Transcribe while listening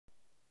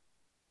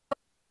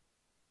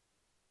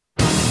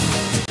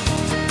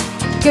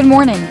Good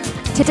morning.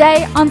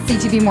 Today on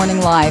CTV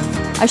Morning Live,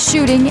 a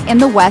shooting in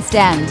the West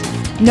End.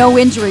 No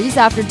injuries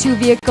after two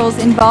vehicles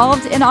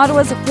involved in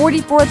Ottawa's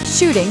 44th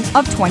shooting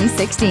of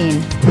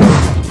 2016.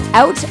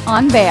 Out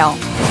on bail.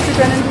 Mr.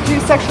 Brennan, did you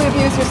sexually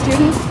abuse your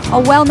students? A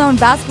well-known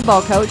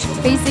basketball coach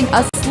facing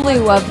a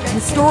slew of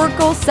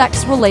historical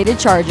sex-related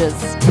charges.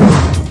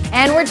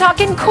 And we're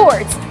talking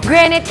quartz,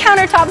 granite,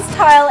 countertops,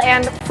 tile,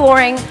 and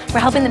flooring. We're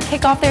helping them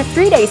kick off their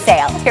 3-day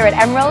sale here at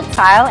Emerald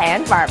Tile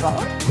and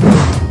Marble.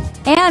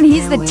 And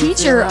he's the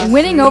teacher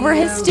winning over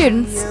his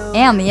students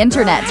and the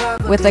internet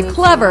with a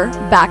clever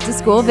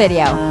back-to-school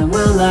video.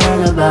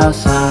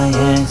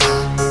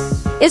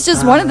 It's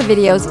just one of the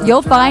videos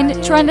you'll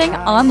find trending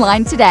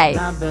online today,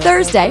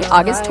 Thursday,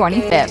 August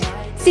 25th.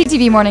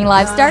 CTV Morning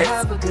Live starts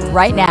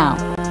right now.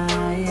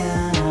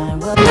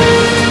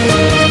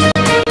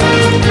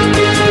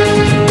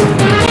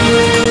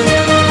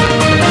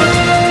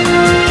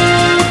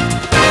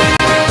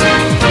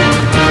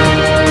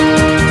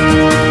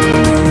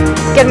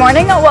 Good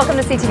morning. Welcome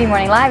to CTV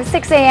Morning Live,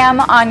 6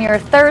 a.m. on your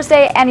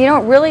Thursday. And you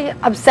know, really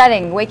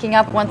upsetting waking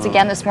up once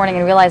again this morning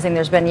and realizing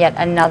there's been yet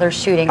another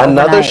shooting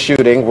overnight.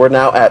 Shooting. We're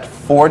now at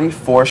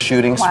 44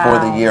 shootings for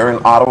the year in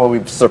Ottawa.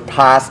 We've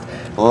surpassed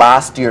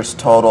last year's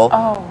total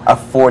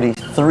of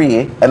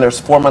 43, and there's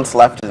 4 months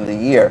left in the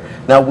year.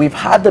 Now, we've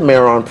had the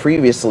mayor on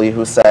previously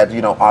who said,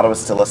 you know, Ottawa's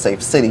still a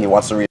safe city. He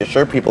wants to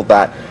reassure people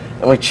that,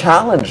 and we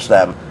challenged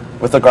them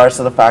with regards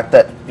to the fact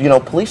that, you know,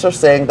 police are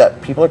saying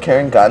that people are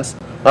carrying guns.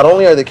 Not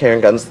only are they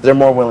carrying guns, they're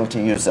more willing to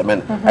use them.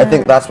 And I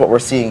think that's what we're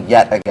seeing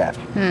yet again.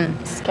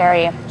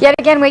 Scary. Yet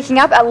again, waking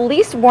up at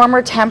least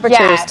warmer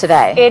temperatures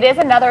today. It is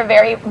another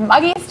very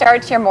muggy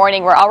start to your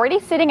morning. We're already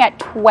sitting at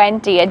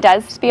 20. It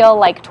does feel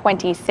like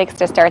 26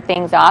 to start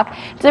things off.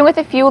 Then with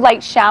a few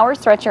light showers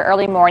throughout your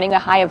early morning, a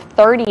high of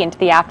 30 into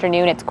the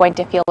afternoon. It's going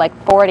to feel like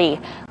 40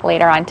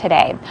 later on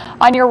today.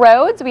 On your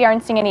roads, we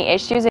aren't seeing any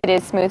issues. It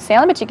is smooth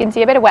sailing, but you can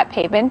see a bit of wet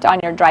pavement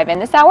on your drive-in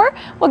this hour.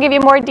 We'll give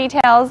you more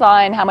details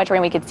on how much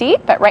rain we could see.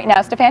 But right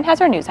now, Stefan has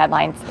our news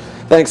headlines.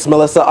 Thanks,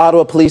 Melissa.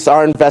 Ottawa police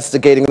are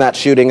investigating that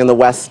shooting in the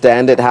West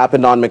End. It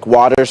happened on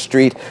McWater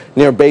Street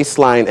near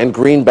Baseline and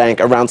Greenbank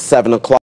around 7 o'clock.